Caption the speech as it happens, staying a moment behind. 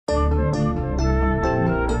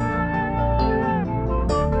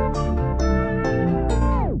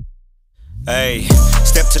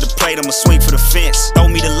plate, I'ma swing for the fence. Throw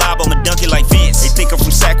me the lob, I'ma dunk it like Vince. They think I'm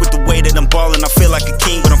from Sac with the way that I'm ballin'. I feel like a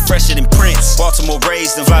king, but I'm fresher than Prince. Baltimore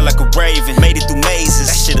raised and fly like a raven. Made it through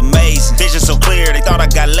mazes, that shit amazing. Vision so clear, they thought I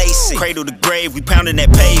got LASIK. Cradle to grave, we pounding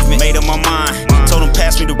that pavement. Made up my mind, told them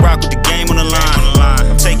pass me the rock with the game on the line.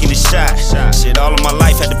 I'm taking a shot, shit all of my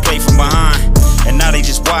life had to play from behind. And now they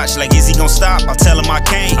just watch, like is he gon' stop? I tell them I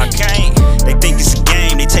can't. They think it's a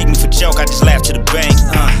game, they take me for joke, I just laugh to the bank.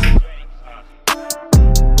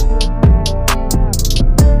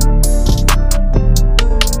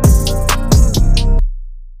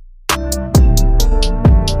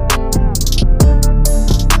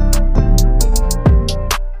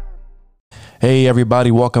 Hey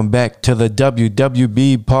everybody, welcome back to the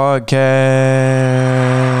WWB podcast.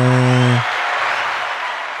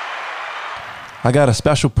 I got a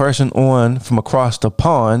special person on from across the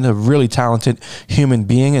pond, a really talented human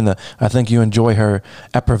being, and I think you enjoy her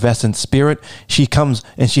effervescent spirit. She comes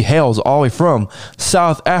and she hails all the way from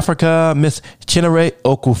South Africa, Miss Chinyere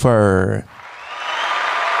Okafor.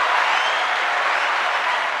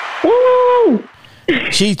 Woo!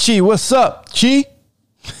 Chi, what's up, Chi?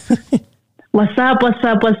 What's up,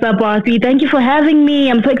 Arthur? Thank you for having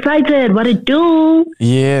me. I'm so excited. What it do?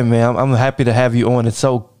 Yeah, man, I'm happy to have you on. It's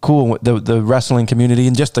so cool. The wrestling community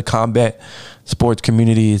and just the combat sports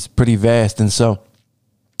community is pretty vast. And so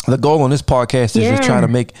the goal on this podcast is to try to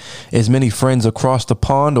make as many friends across the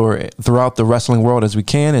pond or throughout the wrestling world as we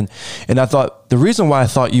can. And I thought the reason why I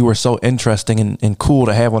thought you were so interesting and cool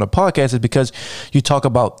to have on a podcast is because you talk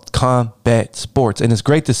about combat sports. And it's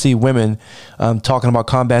great to see women talking about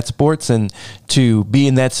combat sports and to be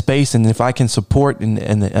in that space. And if I can support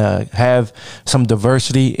and have some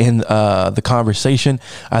diversity in the conversation,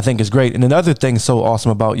 I think is great. And another thing so awesome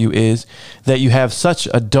about you is that you have such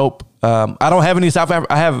a dope I don't have any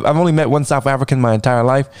I've only met one South African my entire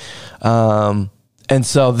life. And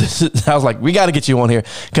so I was like, we got to get you on here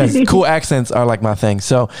because cool accents are like my thing.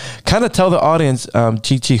 So kind of tell the audience,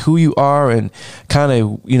 Chi, who you are and kind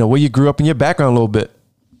of, where you grew up and your background a little bit.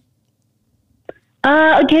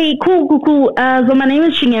 Okay, cool. So my name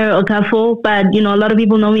is Chinyere Okafor, but, a lot of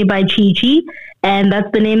people know me by Chi. And that's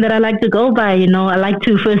the name that I like to go by. I like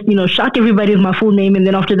to first, shock everybody with my full name. And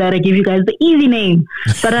then after that, I give you guys the easy name.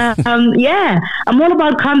 But yeah, I'm all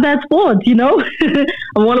about combat sports, I'm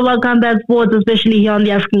all about combat sports, especially here on the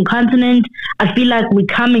African continent. I feel like we're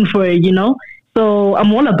coming for it, So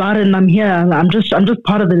I'm all about it and I'm here. I'm just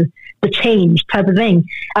part of the change type of thing.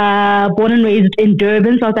 Born and raised in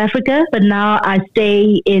Durban, South Africa, but now I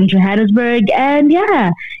stay in Johannesburg. And yeah,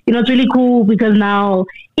 it's really cool because now,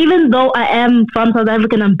 even though I am from South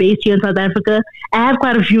Africa and I'm based here in South Africa, I have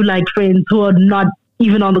quite a few friends who are not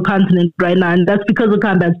even on the continent right now. And that's because of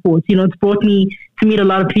combat sports. It's brought me to meet a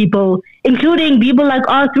lot of people, including people like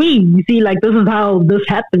R3. You see, this is how this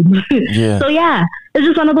happens. Yeah. So yeah, it's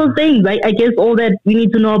just one of those things. I guess all that you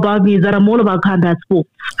need to know about me is that I'm all about combat sports.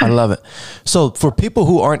 I love it. So for people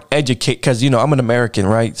who aren't educated, because, I'm an American,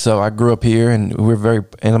 right? So I grew up here and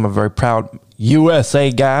I'm a very proud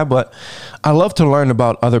USA guy, but I love to learn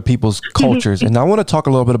about other people's cultures. And I want to talk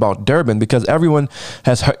a little bit about Durban because everyone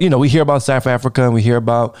has heard, we hear about South Africa and we hear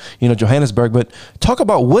about, Johannesburg, but talk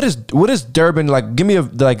about what is Durban like? Give me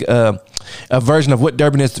a version of what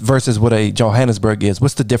Durban is versus what a Johannesburg is.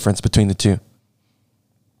 What's the difference between the two?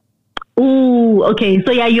 Ooh, okay.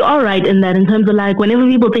 So yeah, you are right in that in terms of whenever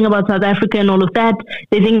people think about South Africa and all of that,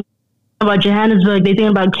 they think about Johannesburg, they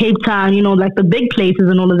think about Cape Town, the big places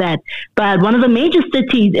and all of that. But one of the major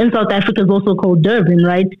cities in South Africa is also called Durban,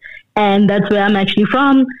 right? And that's where I'm actually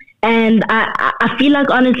from. And I feel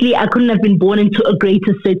like, honestly, I couldn't have been born into a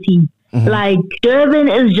greater city. Mm-hmm. Durban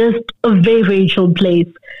is just a very, very chill place.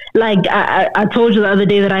 I told you the other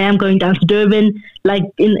day that I am going down to Durban,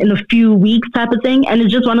 in a few weeks type of thing. And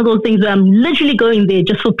it's just one of those things where I'm literally going there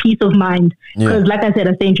just for peace of mind. Because like I said,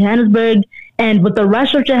 I stay in Johannesburg. And with the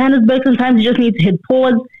rush of Johannesburg, sometimes you just need to hit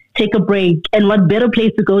pause, take a break. And what better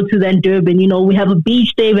place to go to than Durban? We have a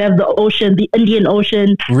beach there, we have the ocean, the Indian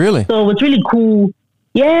Ocean. Really? So it's really cool.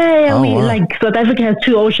 Yeah, wow. South Africa has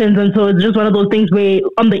two oceans, and so it's just one of those things where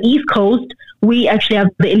on the East Coast, we actually have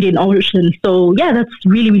the Indian Ocean. So yeah, that's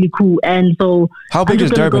really, really cool. And so how big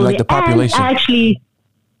is Durban, the population? I actually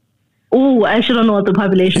don't know what the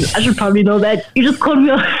population is. I should probably know that. You just called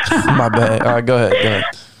me off. My bad. All right, go ahead.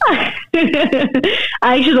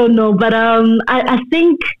 I actually don't know, but I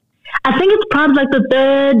think it's probably the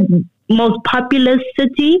third most populous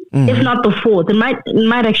city, if not the fourth. It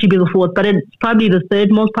might actually be the fourth, but it's probably the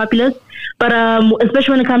third most populous. But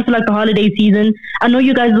especially when it comes to the holiday season, I know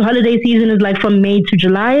you guys' holiday season is from May to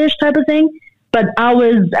July-ish type of thing. but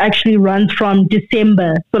ours actually runs from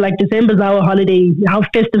December. So like December is our holiday, our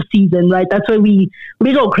festive season, right? That's where we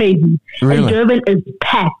go crazy. Really? And Durban is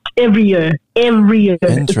packed every year. Every year.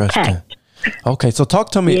 Interesting. It's packed. Okay, so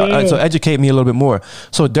talk to me. Yeah. So educate me a little bit more.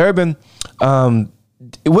 So Durban,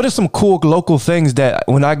 what are some cool local things that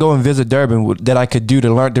when I go and visit Durban that I could do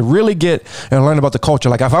to really get and learn about the culture?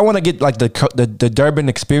 Like if I want to get like the Durban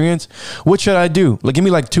experience, what should I do? Like give me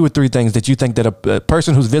like 2 or 3 things that you think that a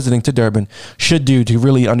person who's visiting to Durban should do to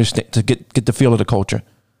really understand, to get the feel of the culture.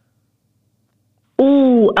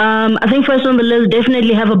 Oh, I think first on the list,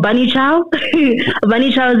 definitely have a bunny chow. A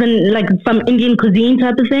bunny chow is in like some Indian cuisine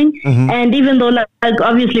type of thing. And even though like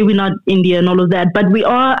obviously we're not India and all of that, but we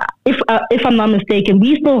are, if I'm not mistaken,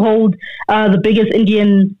 we still hold the biggest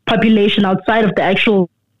Indian population outside of the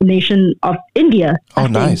actual nation of India. Oh,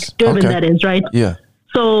 nice. Durban, okay. that is, right? Yeah.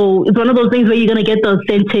 So it's one of those things where you're going to get the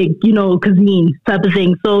authentic, cuisine type of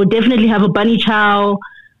thing. So definitely have a bunny chow.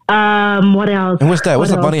 What else? And what's that?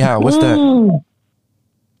 What's a bunny chow? What's that?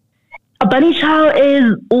 A bunny chow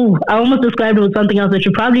is, I almost described it with something else that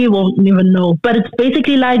you probably won't even know. But it's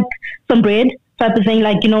basically like some bread type of thing,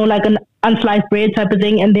 like, like an unsliced bread type of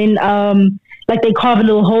thing. And then like they carve a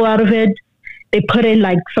little hole out of it. They put in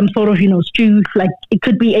like some sort of, stew. Like it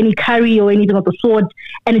could be any curry or anything of the sort.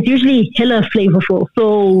 And it's usually hella flavorful.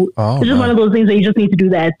 So it's just one of those things where you just need to do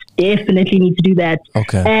that. Definitely need to do that.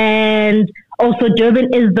 Okay. And also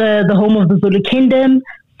Durban is the home of the Zulu Kingdom.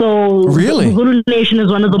 So really? The Zulu Nation is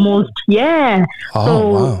one of the most,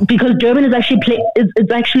 because Durban is actually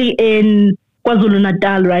it's actually in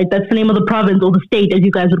KwaZulu-Natal, right? That's the name of the province or the state, as you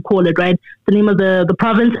guys would call it, right? The name of the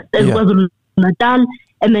province is KwaZulu-Natal,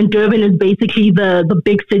 and then Durban is basically the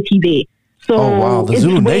big city there. So the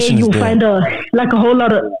Zulu Nation is there. Find a whole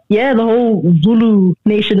lot of the whole Zulu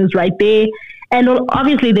Nation is right there. And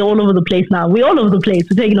obviously, they're all over the place now. We're all over the place.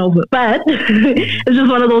 We're taking over. But it's just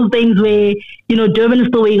one of those things where, Durban is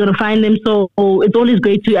still where you're going to find them. So it's always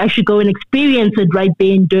great to actually go and experience it right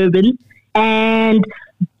there in Durban. And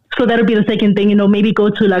so that'll be the second thing, maybe go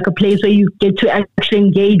to like a place where you get to actually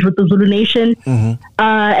engage with the Zulu Nation.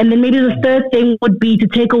 And then maybe the third thing would be to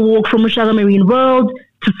take a walk from Mushaga Marine World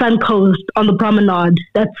to Suncoast on the promenade.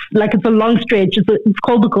 That's like, it's a long stretch. It's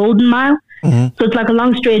called the Golden Mile. So it's like a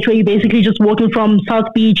long stretch where you're basically just walking from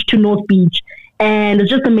South Beach to North Beach. And it's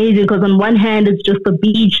just amazing because on one hand, it's just the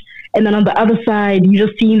beach. And then on the other side, you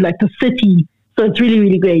just see like the city. So it's really,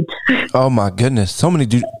 really great. Oh my goodness. So many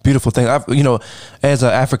beautiful things. As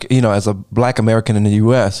as a Black American in the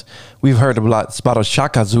U.S., we've heard a lot about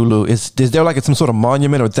Shaka Zulu. Is there like some sort of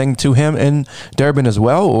monument or thing to him in Durban as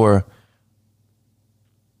well, or?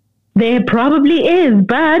 There probably is,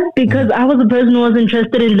 but because I was a person who was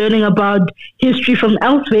interested in learning about history from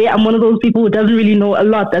elsewhere, I'm one of those people who doesn't really know a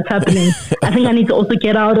lot that's happening. I think I need to also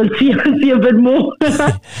get out and see a bit more.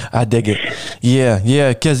 I dig it.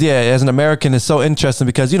 Yeah. Because, as an American, it's so interesting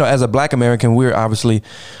because, as a Black American, we're obviously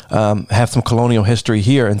have some colonial history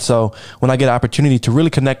here. And so when I get an opportunity to really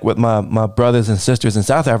connect with my brothers and sisters in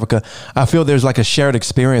South Africa, I feel there's like a shared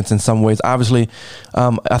experience in some ways. Obviously,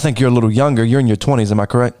 I think you're a little younger. You're in your 20s. Am I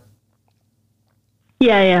correct?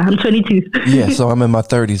 Yeah, I'm 22. Yeah, so I'm in my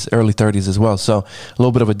 30s, early 30s as well. So a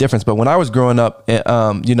little bit of a difference. But when I was growing up, the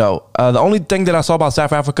only thing that I saw about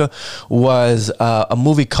South Africa was a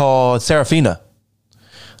movie called Serafina.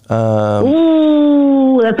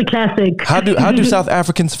 Ooh, that's a classic. How do South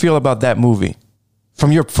Africans feel about that movie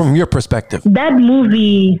from your perspective? That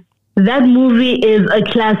movie is a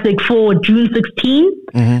classic for June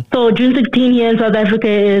 16th. So June 16th here in South Africa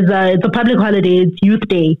is it's a public holiday. It's Youth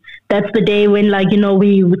Day. That's the day when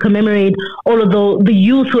we commemorate all of the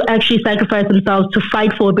youth who actually sacrifice themselves to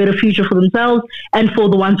fight for a better future for themselves and for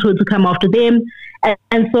the ones who are to come after them.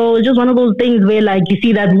 And so it's just one of those things where you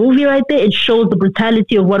see that movie right there. It shows the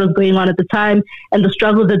brutality of what was going on at the time and the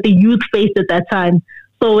struggles that the youth faced at that time.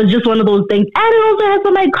 So it's just one of those things. And it also has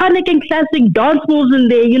some iconic and classic dance moves in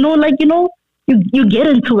there, you get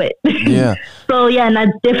into it. Yeah. So and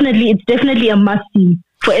it's definitely a must see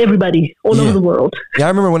for everybody all over the world. Yeah, I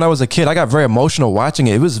remember when I was a kid, I got very emotional watching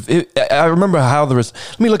it. I remember how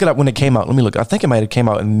let me look it up when it came out. I think it might have came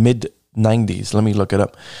out in mid 90s. Let me look it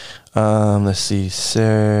up. Let's see.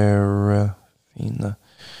 Serafina.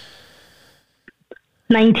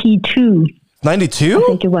 92. 92? I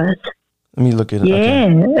think it was. Let me look at it.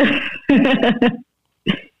 Yeah. Okay.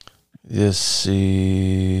 Let's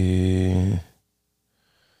see.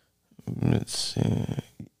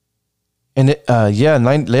 And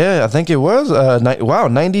I think it was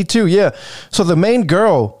 92. Yeah. So the main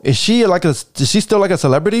girl, is she still like a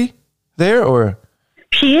celebrity there or?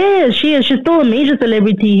 She is. She's still a major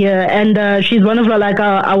celebrity here, and she's one of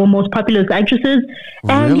our most popular actresses.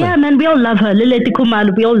 And Really? yeah, man, we all love her. Lilith Kumar,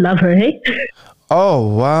 we all love her. Hey.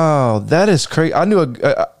 Oh wow, that is crazy. I knew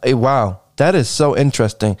wow, that is so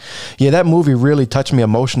interesting. Yeah, that movie really touched me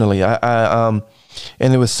emotionally.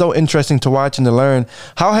 And it was so interesting to watch and to learn.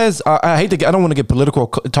 How has I don't want to get political,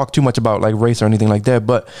 talk too much about like race or anything like that,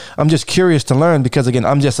 but I'm just curious to learn because again,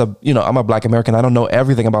 I'm just I'm a Black American. I don't know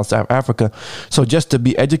everything about South Africa, so just to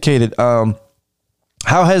be educated.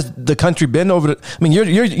 How has the country been over I mean, you're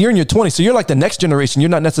in your 20s, so you're like the next generation. You're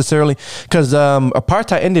not necessarily, because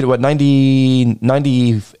apartheid ended, what,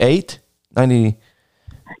 98?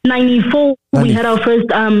 94, we had our first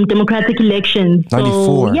democratic election. So,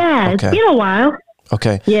 94. yeah, Okay. It's been a while.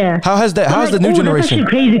 Okay. Yeah. How's the new generation? That's actually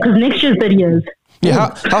crazy because next year's 30 years.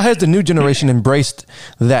 Yeah, how has the new generation embraced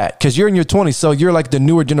that? Because you're in your 20s, so you're like the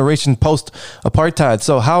newer generation post apartheid.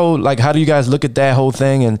 So how do you guys look at that whole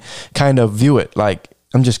thing and kind of view it? Like,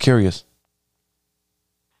 I'm just curious.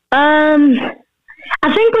 I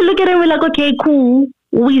think we look at it and we're like, okay, cool.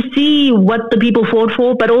 We see what the people fought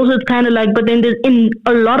for, but also it's kind of like, but then there's in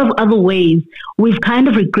a lot of other ways, we've kind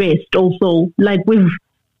of regressed also. Like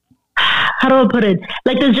how do I put it?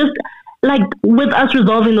 Like there's just, like with us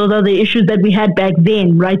resolving those other issues that we had back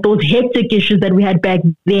then, right? Those hectic issues that we had back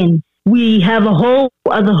then, we have a whole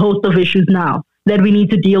other host of issues now that we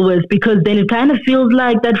need to deal with, because then it kind of feels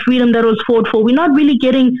like that freedom that was fought for, we're not really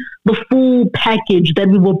getting the full package that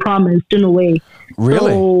we were promised in a way.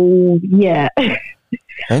 Really? So, yeah.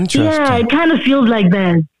 Interesting. Yeah, it kind of feels like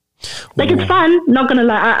that. Like, it's fun, not gonna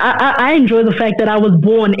lie. I enjoy the fact that I was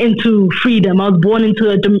born into freedom. I was born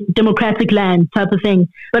into a democratic land type of thing.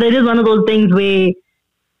 But it is one of those things where,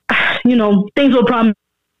 things were promised,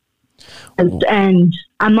 and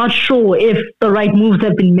I'm not sure if the right moves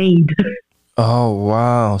have been made. Oh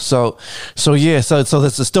wow! So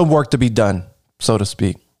there's still work to be done, so to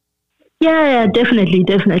speak. Yeah, definitely.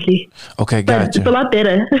 Okay, but gotcha. It's a lot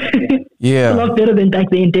better. Yeah, it's a lot better than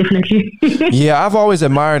back then, definitely. Yeah, I've always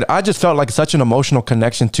admired. I just felt like such an emotional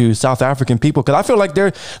connection to South African people, because I feel like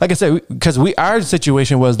they're, like I said, because our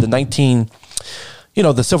situation was the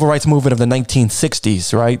civil rights movement of the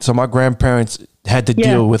 1960s, right? So my grandparents had to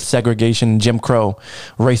deal with segregation, Jim Crow,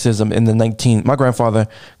 racism my grandfather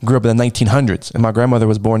grew up in the 1900s and my grandmother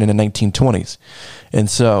was born in the 1920s. And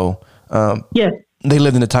so, they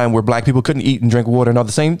lived in a time where Black people couldn't eat and drink water and all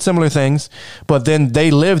the similar things. But then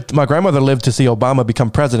my grandmother lived to see Obama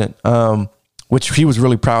become president, which he was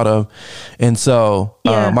really proud of. And so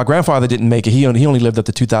my grandfather didn't make it. He only lived up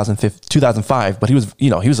to 2005, but he was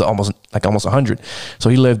almost 100. So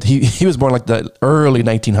he was born like the early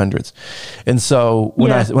 1900s. And so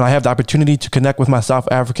when I have the opportunity to connect with my South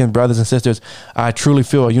African brothers and sisters, I truly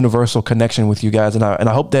feel a universal connection with you guys. And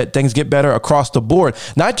I hope that things get better across the board,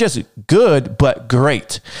 not just good, but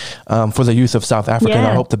great, for the youth of South Africa. And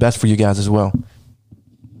I hope the best for you guys as well.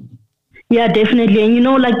 Yeah, definitely. And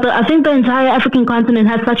I think the entire African continent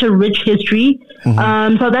has such a rich history.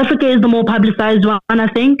 Mm-hmm. South Africa is the more publicized one, I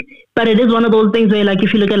think. But it is one of those things where, like,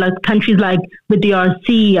 if you look at like countries like the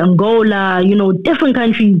DRC, Angola, different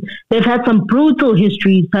countries, they've had some brutal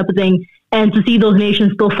histories type of thing. And to see those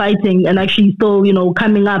nations still fighting and actually still,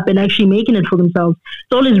 coming up and actually making it for themselves,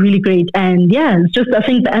 it's always really great. And yeah, it's just, I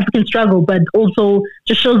think, the African struggle, but also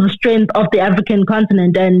just shows the strength of the African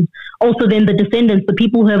continent, and also then the descendants, the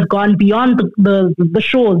people who have gone beyond the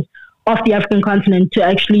shores of the African continent to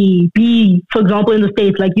actually be, for example, in the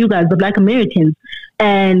States, like you guys, the Black Americans.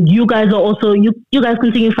 And you guys are also, you guys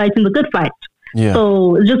continue fighting the good fight. Yeah.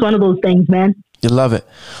 So it's just one of those things, man. You love it.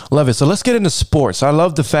 Love it. So let's get into sports. I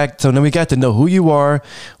love the fact, so then we got to know who you are,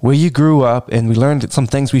 where you grew up, and we learned some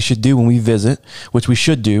things we should do when we visit, which we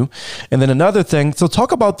should do. And then another thing, so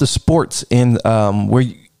talk about the sports in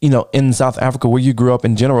in South Africa, where you grew up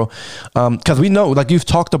in general. Because we know, like you've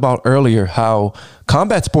talked about earlier, how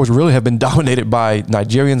combat sports really have been dominated by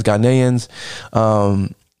Nigerians, Ghanaians,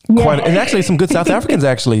 and actually some good South Africans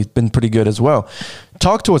actually been pretty good as well.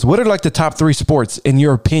 Talk to us. What are like the top 3 sports, in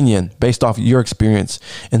your opinion, based off your experience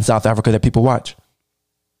in South Africa, that people watch?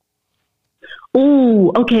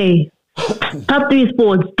 Oh, okay. Top 3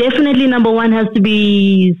 sports. Definitely number 1 has to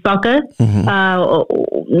be soccer.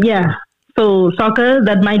 Mm-hmm. So soccer,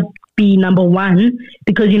 that might be number 1,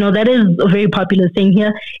 because, that is a very popular thing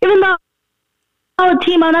here. Even though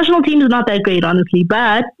our national team is not that great, honestly.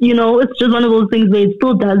 But, it's just one of those things where it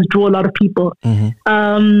still does draw a lot of people.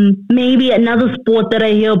 Maybe another sport that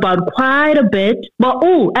I hear about quite a bit. But,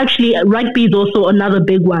 actually, rugby is also another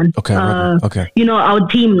big one. Okay, okay. Our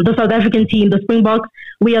team, the South African team, the Springboks,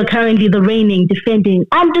 we are currently the reigning, defending,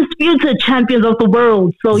 undisputed champions of the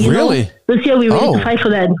world. So, really? This year we're ready to fight for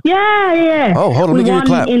that. Yeah. Oh, hold on, let me give you a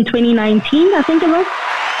clap. In 2019, I think it was.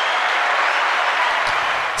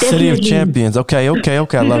 City of Champions. Okay. I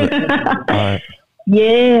love it. All right.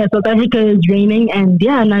 Yeah, South Africa is reigning, and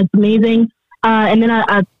it's amazing. And then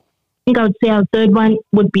I think I would say our third one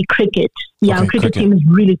would be cricket. Yeah, our cricket team is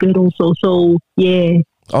really good also. So, yeah.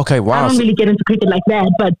 Okay, wow. I don't really get into cricket like that,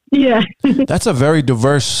 but yeah. That's a very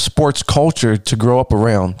diverse sports culture to grow up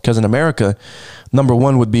around, because in America, number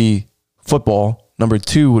one would be football. Number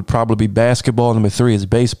two would probably be basketball. Number three is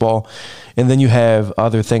baseball. And then you have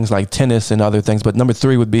other things like tennis and other things. But number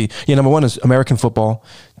three would be, number one is American football.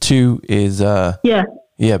 Two is,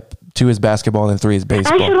 two is basketball, and three is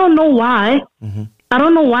baseball. I actually don't know why. I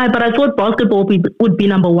don't know why, but I thought basketball would be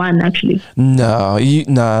number one, actually. No,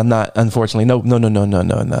 not unfortunately. No.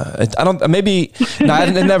 I don't. Maybe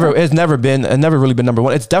no. It's never really been number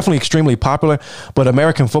one. It's definitely extremely popular, but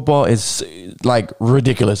American football is like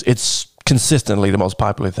ridiculous. It's consistently the most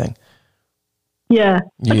popular thing. Yeah.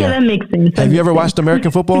 Okay, that makes sense. Have you ever watched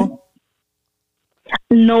American football?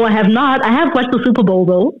 No, I have not. I have watched the Super Bowl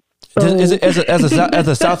though. So. Is it as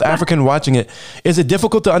a South African watching it? Is it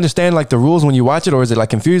difficult to understand like the rules when you watch it, or is it like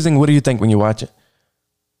confusing? What do you think when you watch it?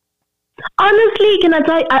 Honestly, can I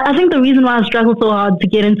tell you, I think the reason why I struggle so hard to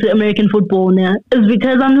get into American football now is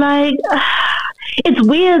because I'm like, it's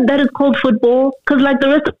weird that it's called football, because like the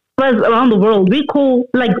rest of us around the world, we call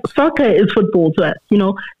like soccer is football to us.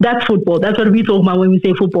 That's football. That's what we talk about when we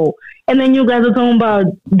say football. And then you guys are talking about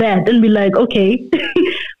that, and be like, okay.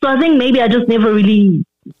 So I think maybe I never really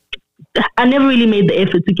made the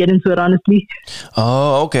effort to get into it, honestly.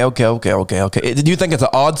 Oh, okay. Do you think it's an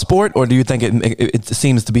odd sport, or do you think it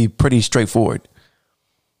seems to be pretty straightforward?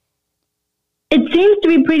 It seems to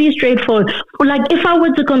be pretty straightforward. Like, if I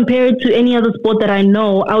were to compare it to any other sport that I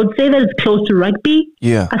know, I would say that it's close to rugby.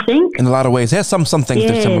 Yeah. I think. In a lot of ways. It has some things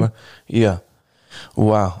that are similar. Yeah.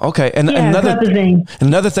 Wow. Okay. And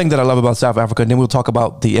another thing that I love about South Africa, and then we'll talk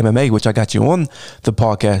about the MMA, which I got you on the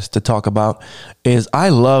podcast to talk about, is I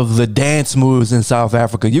love the dance moves in South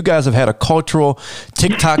Africa. You guys have had a cultural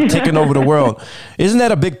TikTok taking over the world. Isn't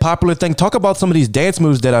that a big popular thing? Talk about some of these dance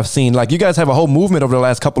moves that I've seen. Like, you guys have a whole movement over the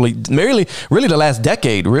last couple of, really the last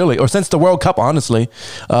decade, really, or since the World Cup, honestly,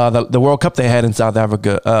 the World Cup they had in South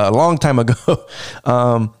Africa a long time ago.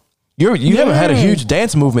 You haven't had a huge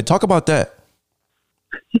dance movement. Talk about that.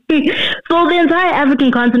 So the entire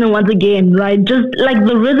African continent, once again, right, just like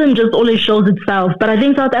the rhythm just always shows itself. But I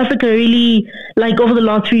think South Africa really, like over the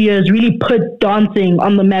last few years, really put dancing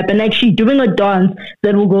on the map, and actually doing a dance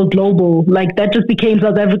that will go global. Like, that just became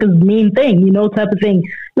South Africa's main thing, type of thing.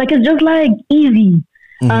 Like, it's just like easy.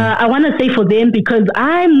 I want to say for them, because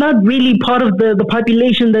I'm not really part of the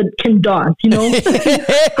population that can dance,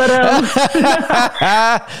 But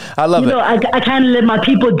I love it. I kind of let my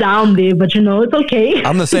people down there, but it's okay.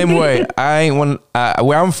 I'm the same way.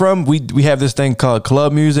 Where I'm from, we have this thing called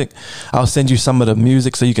club music. I'll send you some of the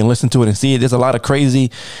music so you can listen to it and see it. There's a lot of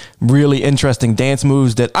crazy, really interesting dance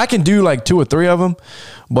moves that I can do like 2 or 3 of them,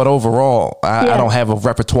 but overall, I don't have a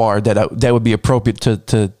repertoire that would be appropriate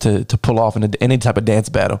to pull off in any type of dance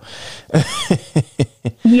battle. I'm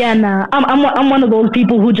one of those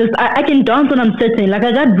people who just I can dance when I'm sitting. Like,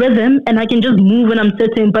 I got rhythm and I can just move when I'm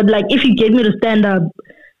sitting, but like if you get me to stand up,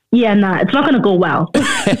 it's not going to go well.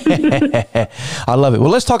 I love it. Well,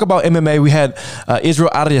 let's talk about MMA. We had Israel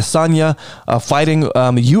Adesanya fighting.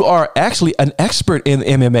 You are actually an expert in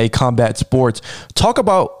MMA combat sports. Talk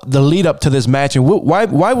about the lead up to this match, and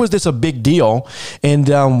why was this a big deal, and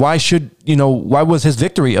why was his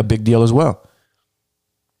victory a big deal as well?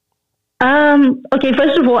 Okay,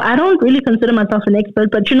 first of all, I don't really consider myself an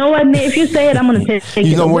expert, but you know what, if you say it, I'm going to take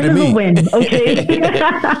you know more than me. Win, okay?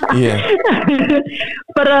 Yeah.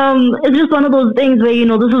 But it's just one of those things where,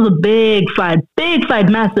 this is a big fight,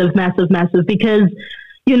 massive, because,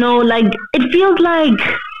 like, it feels like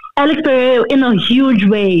Alex Pereira in a huge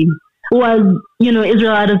way was,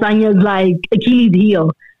 Israel Adesanya's like Achilles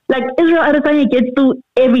heel. Like, Israel Adesanya gets through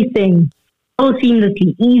everything so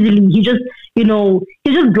seamlessly, easily. He just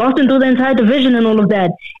blast into the entire division and all of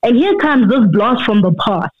that. And here comes this blast from the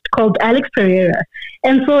past called Alex Pereira.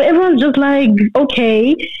 And so everyone's just like,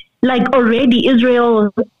 okay, like already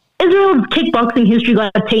Israel's kickboxing history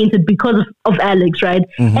got tainted because of Alex, right?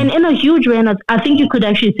 Mm-hmm. And in a huge way, and I think you could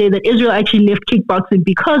actually say that Israel actually left kickboxing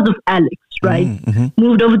because of Alex, right?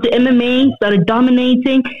 Moved over to MMA, started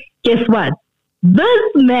dominating. Guess what? This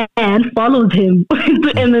man follows him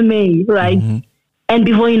to MMA, right? And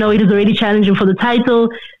before you know it, he's already challenging for the title.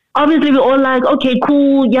 Obviously, we're all like, okay,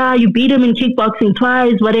 cool. Yeah, you beat him in kickboxing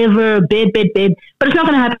twice, whatever, bid. But it's not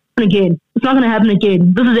going to happen again. It's not going to happen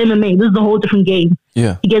again. This is MMA. This is a whole different game.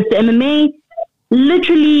 Yeah. He gets to MMA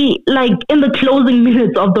literally like in the closing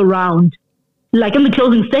minutes of the round, like in the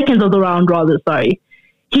closing seconds of the round, rather, sorry.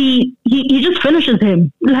 He just finishes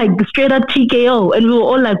him, like straight up TKO. And we were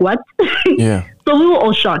all like, what? Yeah. So we were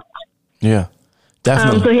all shocked. Yeah,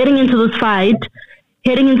 definitely. So heading into this fight,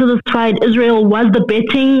 Israel was the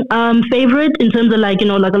betting favorite in terms of like, you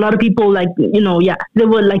know, like a lot of people like, you know, yeah, they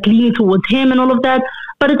were like leaning towards him and all of that.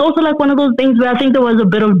 But it's also like one of those things where I think there was a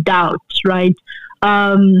bit of doubt, right?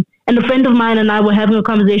 And a friend of mine and I were having a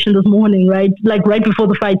conversation this morning, right? Like right before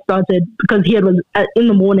the fight started, because here it was in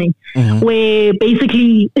the morning, where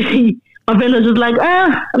basically my friend was just like,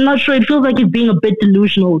 I'm not sure. It feels like he's being a bit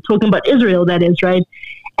delusional, talking about Israel, that is, right?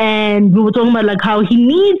 And we were talking about like how he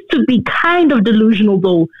needs to be kind of delusional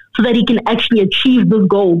though, so that he can actually achieve this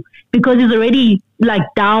goal, because he's already like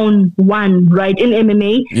down 1, right, in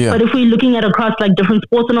MMA. Yeah. But if we're looking at across like different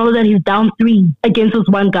sports and all of that, he's down 3 against this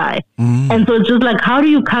one guy. And so it's just like, how do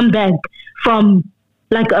you come back from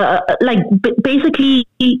like basically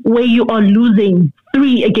where you are losing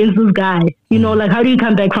 3 against this guy? You know, like how do you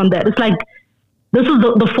come back from that? It's like, this is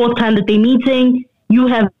the 4th time that they're meeting. You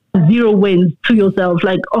have 0 wins to yourself,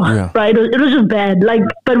 like, right, it was just bad, like,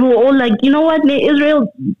 but we were all like, you know what,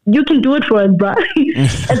 Israel, you can do it for us, bro.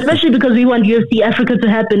 Especially because we want UFC Africa to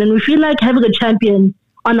happen, and we feel like having a champion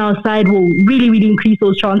on our side will really, really increase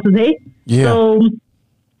those chances, hey? Yeah. So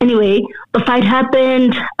anyway, the fight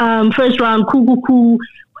happened, first round, cool.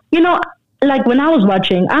 You know, like when I was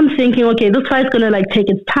watching, I'm thinking, okay, this fight's going to like take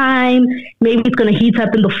its time. Maybe it's going to heat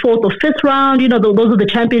up in the 4th or 5th round. You know, those are the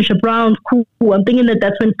championship rounds. Cool. I'm thinking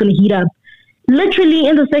that's when it's going to heat up. Literally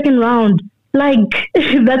in the 2nd round, like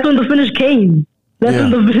that's when the finish came.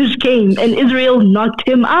 And Israel knocked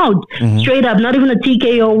him out straight up. Not even a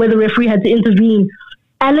TKO where the referee had to intervene.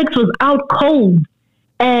 Alex was out cold.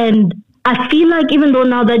 And I feel like even though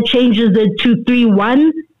now that changes it to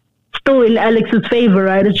 3-1, still in Alex's favor,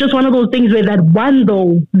 right? It's just one of those things where that one,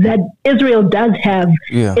 though, that Israel does have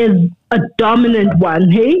is a dominant one,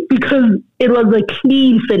 hey? Because it was a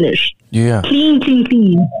clean finish. Yeah.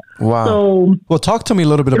 Clean. Wow. So, well, talk to me a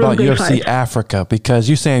little bit about UFC fight. Africa, because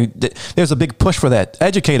you're saying there's a big push for that.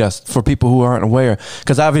 Educate us for people who aren't aware,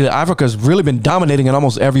 because obviously Africa's really been dominating in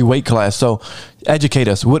almost every weight class. So educate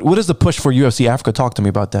us. What is the push for UFC Africa? Talk to me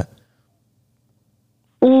about that.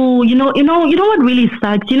 Oh, you know what really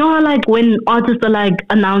sucks? You know how like when artists are like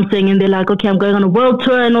announcing and they're like, okay, I'm going on a world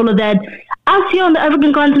tour and all of that. Us here on the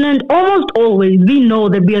African continent, almost always, we know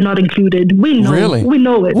that we are not included. We know. Really? We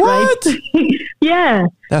know it, what? Right? Yeah.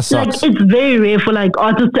 That sucks. Like, it's very rare for like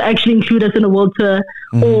artists to actually include us in a world tour,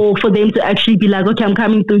 or for them to actually be like, okay, I'm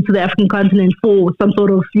coming through to the African continent for some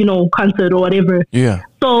sort of, you know, concert or whatever. Yeah.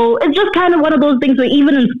 So it's just kind of one of those things where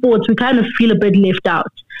even in sports, we kind of feel a bit left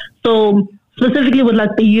out. So specifically with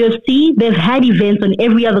like the UFC, they've had events on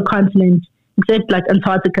every other continent except like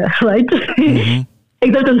Antarctica, right?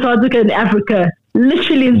 Except Antarctica and Africa.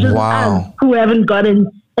 Literally, it's just us who haven't gotten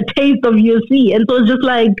a taste of UFC. And so it's just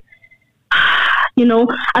like, you know,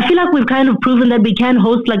 I feel like we've kind of proven that we can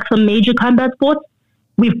host like some major combat sports.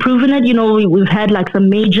 We've proven it, you know, we've had like some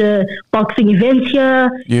major boxing events here.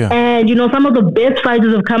 Yeah. And, you know, some of the best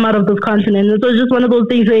fighters have come out of this continent. And so it's just one of those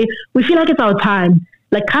things where we feel like it's our time.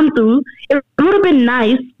 Like, come through. It would have been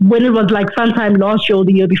nice when it was like sometime last year or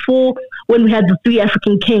the year before, when we had the 3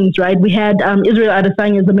 African kings, right? We had Israel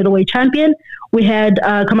Adesanya as the middleweight champion. We had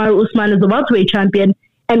Kamaru Usman as the welterweight champion.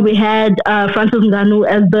 And we had Francis Ngannou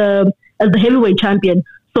as the heavyweight champion.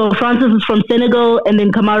 So Francis is from Senegal, and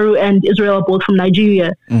then Kamaru and Israel are both from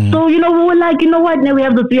Nigeria. So, you know, we were like, you know what? Now we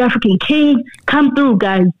have the 3 African kings. Come through,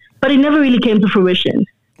 guys. But it never really came to fruition.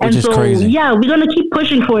 Which and so, crazy. Yeah, we're going to keep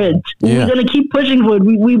pushing for it. Yeah. We're going to keep pushing for it.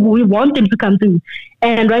 We want them to come through.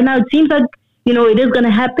 And right now it seems like, you know, it is going to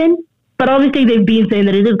happen. But obviously they've been saying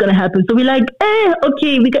that it is going to happen. So we're like,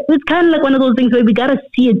 okay. It's kind of like one of those things where we got to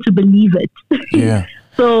see it to believe it. Yeah.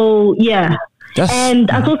 So, yeah.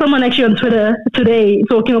 I saw someone actually on Twitter today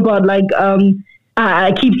talking about like,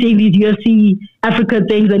 I keep seeing these UFC Africa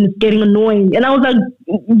things and it's getting annoying. And I was like,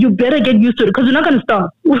 you better get used to it because we're not going to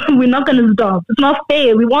stop. We're not going to stop. It's not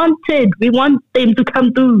fair. We want them to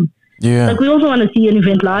come through. Yeah. Like, we also want to see an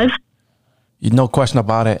event live. No question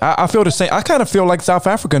about it. I feel the same. I kind of feel like South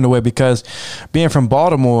Africa in a way, because being from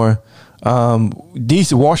Baltimore,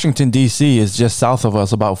 Washington, D.C. is just south of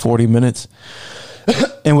us, about 40 minutes.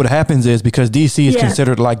 And what happens is, because DC is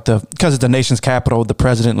considered like because it's the nation's capital, the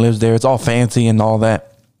president lives there, it's all fancy and all that.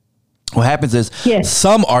 What happens is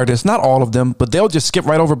some artists, not all of them, but they'll just skip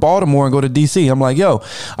right over Baltimore and go to DC. I'm like, yo,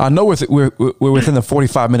 I know we're within the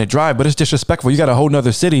 45-minute drive, but it's disrespectful. You got a whole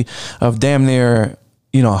nother city of damn near,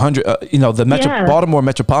 100, the Baltimore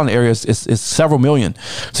metropolitan area is several million.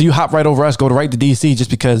 So you hop right over us, go right to DC just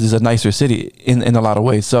because it's a nicer city in a lot of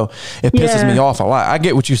ways. So it pisses me off a lot. I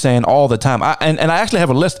get what you're saying all the time. And I actually have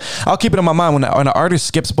a list. I'll keep it in my mind when an artist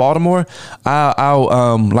skips Baltimore.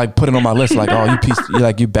 I'll like put it on my list. Like, oh,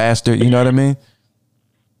 you bastard. You know what I mean?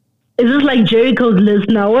 Is this like Jericho's list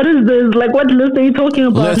now? What is this? Like, what list are you talking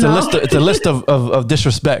about? It's a list of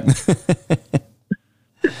disrespect.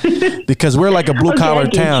 Because we're like a blue collar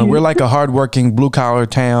town. We're like a hardworking blue collar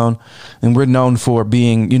town, and we're known for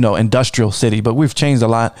being, industrial city. But we've changed a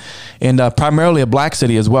lot, and primarily a black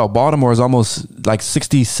city as well. Baltimore is almost like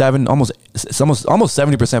 67, almost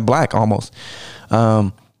 70% black, almost.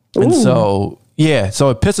 And so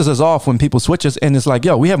it pisses us off when people switch us, and it's like,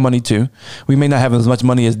 yo, we have money too. We may not have as much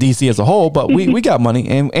money as DC as a whole, but we got money,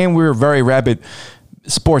 and we're a very rabid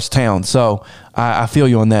sports town. So I feel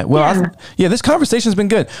you on that. Well, this conversation's been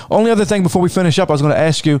good. Only other thing before we finish up, I was going to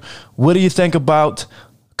ask you, what do you think about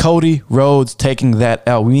Cody Rhodes taking that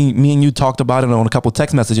L? Me and you talked about it on a couple of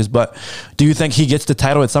text messages, but do you think he gets the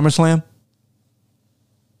title at SummerSlam?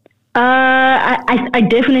 I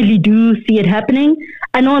definitely do see it happening.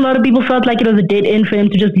 I know a lot of people felt like it was a dead end for him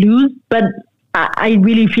to just lose, but I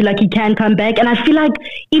really feel like he can come back. And I feel like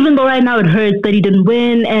even though right now it hurts that he didn't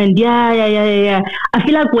win, and I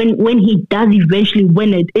feel like when he does eventually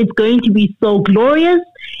win it, it's going to be so glorious.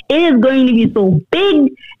 It is going to be so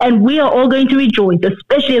big, and we are all going to rejoice,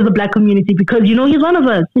 especially as a black community, because, he's one of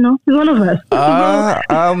us. He's one of us.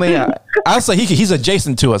 I mean, I'll say he's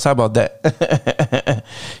adjacent to us. How about that?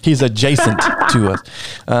 He's adjacent to us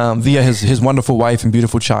via his wonderful wife and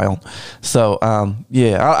beautiful child. So,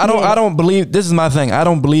 I don't believe, this is my thing. I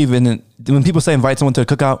don't believe in it. When people say invite someone to a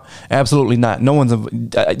cookout, absolutely not. No one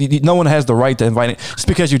has the right to invite it. Just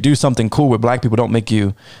because you do something cool with black people don't make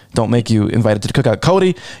you invited to the cookout.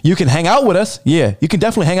 Cody, you can hang out with us. Yeah, you can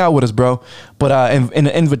definitely hang out with us, bro. But in an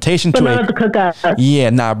invitation to not the cookout.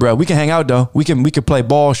 Yeah, nah, bro. We can hang out though. We can play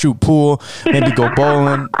ball, shoot pool, maybe go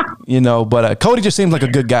bowling. But Cody just seems like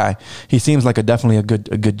a good guy. He seems like definitely a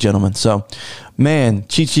good gentleman. So, man,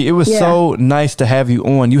 Chi-Chi, it was so nice to have you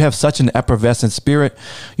on. You have such an effervescent spirit.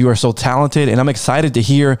 You are so talented, and I'm excited to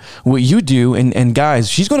hear what you do. And guys,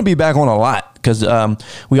 she's going to be back on a lot, because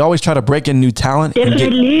we always try to break in new talent.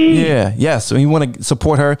 Definitely. So we want to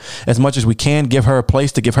support her as much as we can, give her a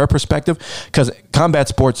place to give her perspective, because combat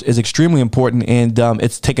sports is extremely important, and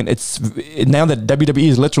it's now that WWE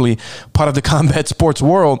is literally part of the combat sports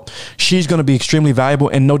world, she's going to be extremely valuable,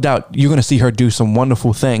 and no doubt you're going to see her do some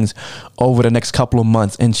wonderful things over the next couple of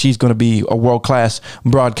months, and she's going to be a world-class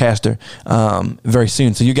broadcaster very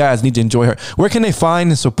soon. So you guys need to enjoy her. Where can they find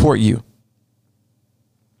and support you?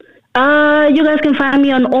 You guys can find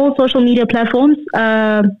me on all social media platforms.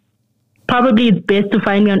 Probably it's best to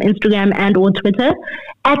find me on Instagram and or Twitter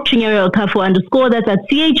at Chinyere Okafor _ That's at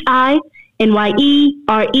CHINYEREOKAFOR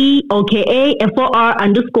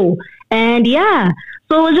 _ And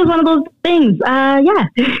so it's just one of those things.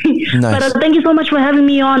 Nice. But thank you so much for having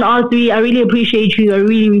me on, R3. I really appreciate you. I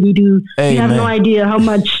really, really do. You have no idea how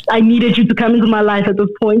much I needed you to come into my life at this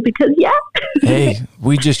point, because hey,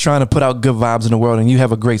 we just trying to put out good vibes in the world, and you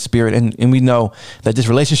have a great spirit, and we know that this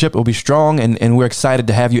relationship will be strong, and we're excited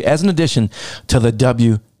to have you as an addition to the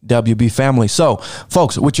WB family. So,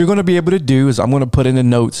 folks, what you're going to be able to do is I'm going to put in the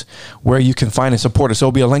notes where you can find and support her. So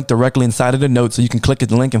it'll be a link directly inside of the notes, so you can click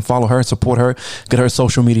the link and follow her and support her, get her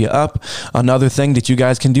social media up. Another thing that you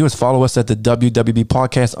guys can do is follow us at the WWB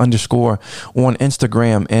podcast _ on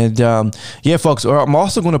Instagram. And folks, I'm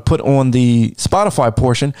also going to put on the Spotify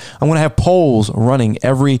portion, I'm going to have polls running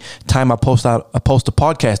every time I post a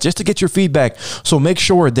podcast, just to get your feedback. So make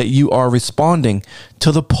sure that you are responding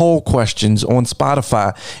to the poll questions on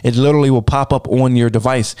Spotify. It literally will pop up on your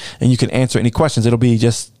device, and you can answer any questions. It'll be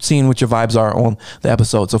just seeing what your vibes are on the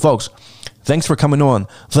episode. So, folks, thanks for coming on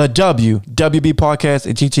the WWB podcast.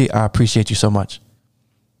 And Chi-Chi, I appreciate you so much.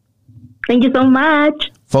 Thank you so much.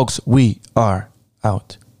 Folks, we are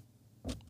out.